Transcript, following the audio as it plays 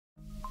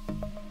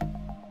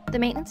The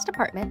maintenance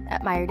department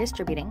at Meyer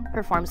Distributing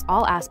performs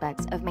all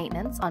aspects of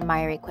maintenance on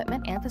Meyer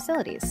equipment and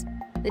facilities.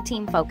 The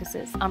team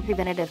focuses on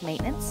preventative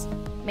maintenance,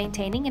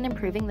 maintaining and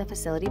improving the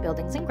facility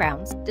buildings and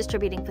grounds,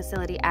 distributing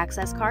facility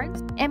access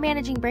cards, and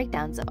managing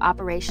breakdowns of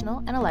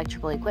operational and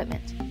electrical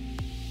equipment.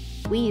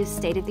 We use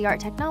state-of-the-art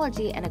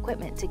technology and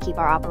equipment to keep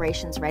our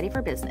operations ready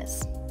for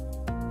business.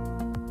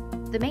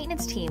 The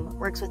maintenance team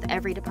works with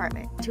every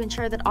department to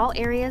ensure that all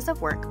areas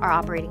of work are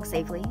operating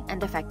safely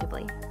and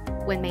effectively.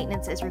 When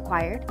maintenance is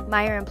required,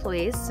 Meyer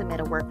employees submit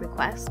a work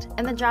request,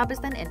 and the job is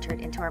then entered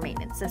into our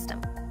maintenance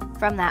system.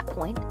 From that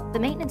point, the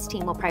maintenance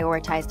team will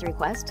prioritize the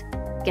request,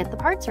 get the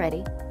parts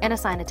ready, and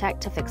assign a tech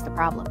to fix the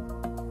problem.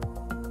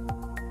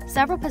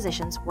 Several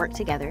positions work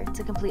together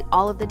to complete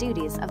all of the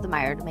duties of the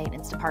Meyer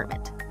maintenance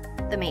department.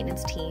 The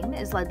maintenance team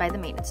is led by the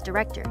maintenance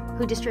director,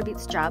 who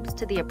distributes jobs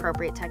to the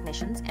appropriate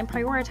technicians and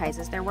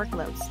prioritizes their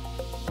workloads.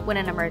 When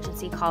an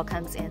emergency call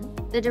comes in,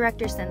 the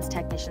director sends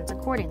technicians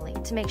accordingly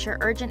to make sure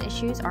urgent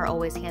issues are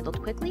always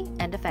handled quickly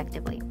and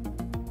effectively.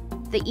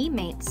 The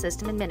eMaint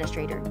system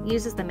administrator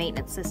uses the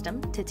maintenance system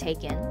to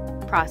take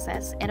in,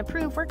 process, and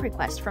approve work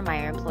requests from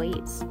Meyer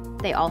employees.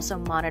 They also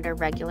monitor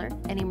regular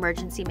and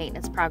emergency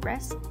maintenance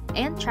progress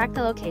and track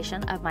the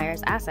location of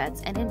Meyer's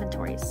assets and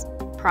inventories.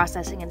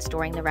 Processing and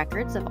storing the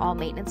records of all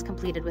maintenance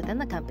completed within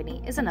the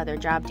company is another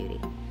job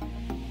duty.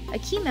 A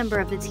key member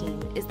of the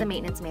team is the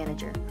maintenance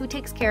manager, who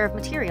takes care of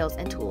materials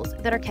and tools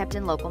that are kept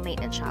in local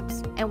maintenance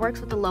shops and works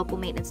with the local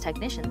maintenance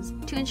technicians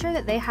to ensure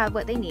that they have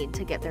what they need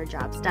to get their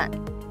jobs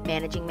done.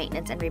 Managing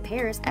maintenance and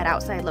repairs at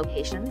outside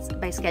locations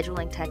by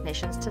scheduling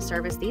technicians to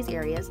service these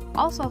areas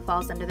also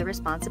falls under the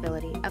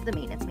responsibility of the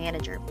maintenance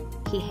manager.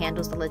 He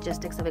handles the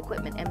logistics of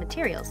equipment and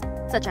materials,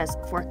 such as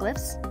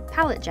forklifts,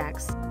 pallet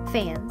jacks,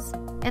 fans,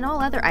 and all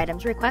other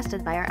items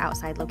requested by our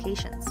outside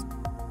locations.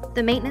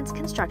 The maintenance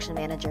construction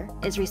manager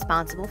is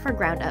responsible for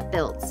ground-up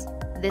builds.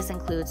 This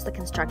includes the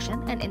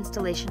construction and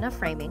installation of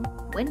framing,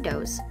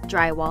 windows,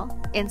 drywall,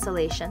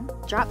 insulation,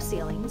 drop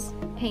ceilings,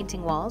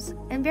 painting walls,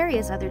 and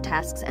various other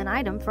tasks and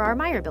items for our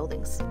Meyer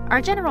buildings.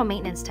 Our general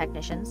maintenance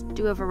technicians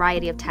do a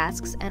variety of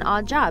tasks and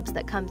odd jobs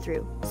that come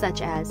through,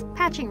 such as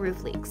patching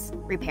roof leaks,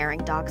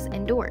 repairing docks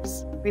and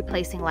doors,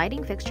 replacing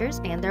lighting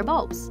fixtures and their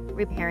bulbs,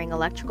 repairing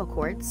electrical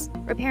cords,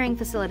 repairing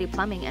facility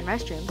plumbing and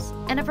restrooms,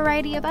 and a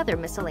variety of other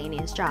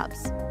miscellaneous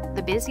jobs.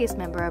 The busiest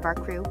member of our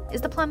crew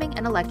is the plumbing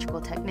and electrical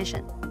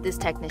technician. This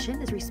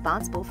technician is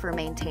responsible for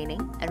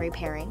maintaining and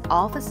repairing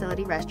all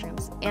facility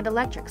restrooms and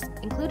electrics,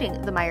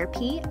 including the Meyer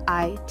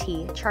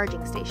PIT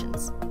charging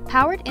stations.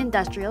 Powered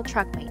industrial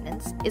truck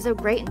maintenance is of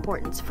great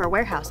importance for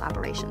warehouse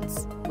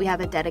operations. We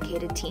have a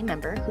dedicated team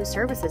member who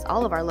services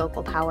all of our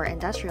local power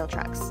industrial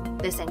trucks.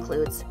 This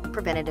includes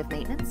preventative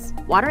maintenance,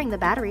 watering the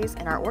batteries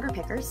in our order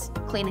pickers,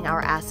 cleaning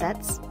our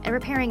assets, and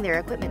repairing their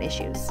equipment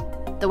issues.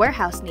 The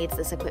warehouse needs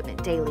this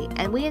equipment daily,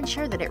 and we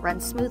ensure that it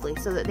runs smoothly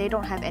so that they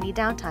don't have any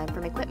downtime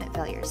from equipment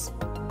failures.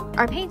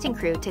 Our painting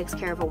crew takes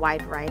care of a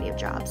wide variety of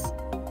jobs.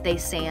 They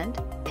sand,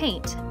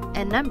 paint,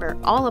 and number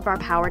all of our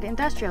powered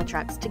industrial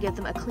trucks to give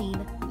them a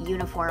clean,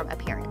 uniform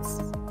appearance.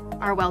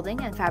 Our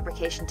welding and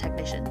fabrication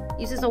technician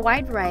uses a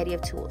wide variety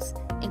of tools,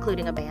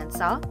 including a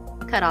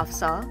bandsaw, cut-off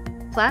saw,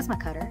 plasma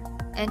cutter,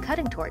 and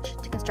cutting torch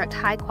to construct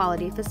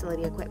high-quality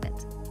facility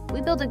equipment.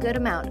 We build a good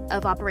amount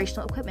of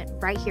operational equipment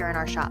right here in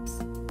our shops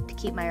to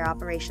keep Meyer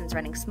operations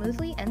running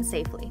smoothly and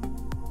safely.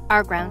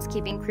 Our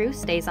groundskeeping crew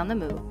stays on the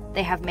move.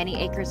 They have many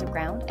acres of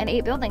ground and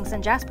 8 buildings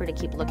in Jasper to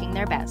keep looking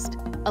their best.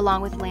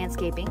 Along with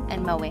landscaping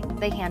and mowing,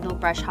 they handle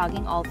brush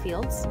hogging all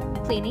fields,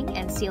 cleaning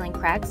and sealing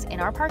cracks in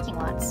our parking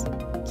lots,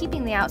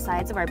 keeping the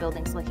outsides of our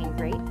buildings looking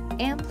great,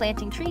 and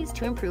planting trees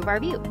to improve our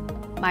view.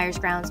 Meyer's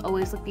grounds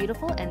always look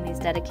beautiful, and these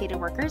dedicated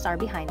workers are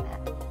behind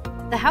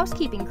that. The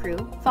housekeeping crew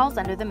falls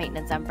under the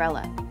maintenance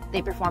umbrella.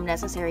 They perform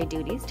necessary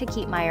duties to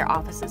keep Meyer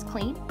offices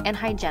clean and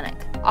hygienic.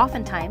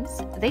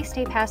 Oftentimes, they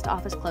stay past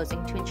office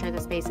closing to ensure the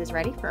space is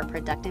ready for a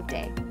productive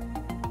day.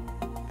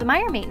 The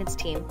Meyer maintenance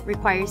team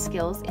requires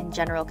skills in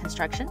general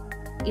construction,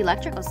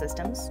 electrical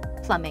systems,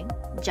 plumbing,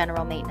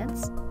 general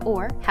maintenance,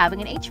 or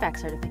having an HVAC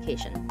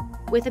certification.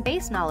 With a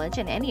base knowledge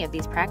in any of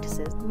these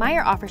practices,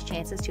 Meyer offers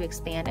chances to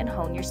expand and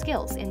hone your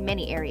skills in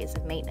many areas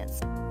of maintenance.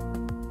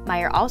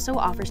 Meyer also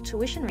offers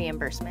tuition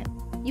reimbursement.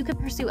 You could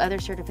pursue other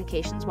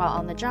certifications while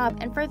on the job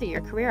and further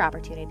your career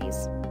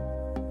opportunities.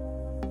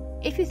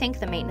 If you think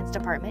the maintenance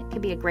department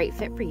could be a great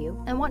fit for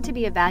you and want to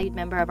be a valued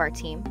member of our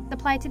team,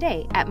 apply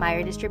today at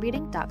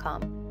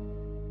meyerdistributing.com.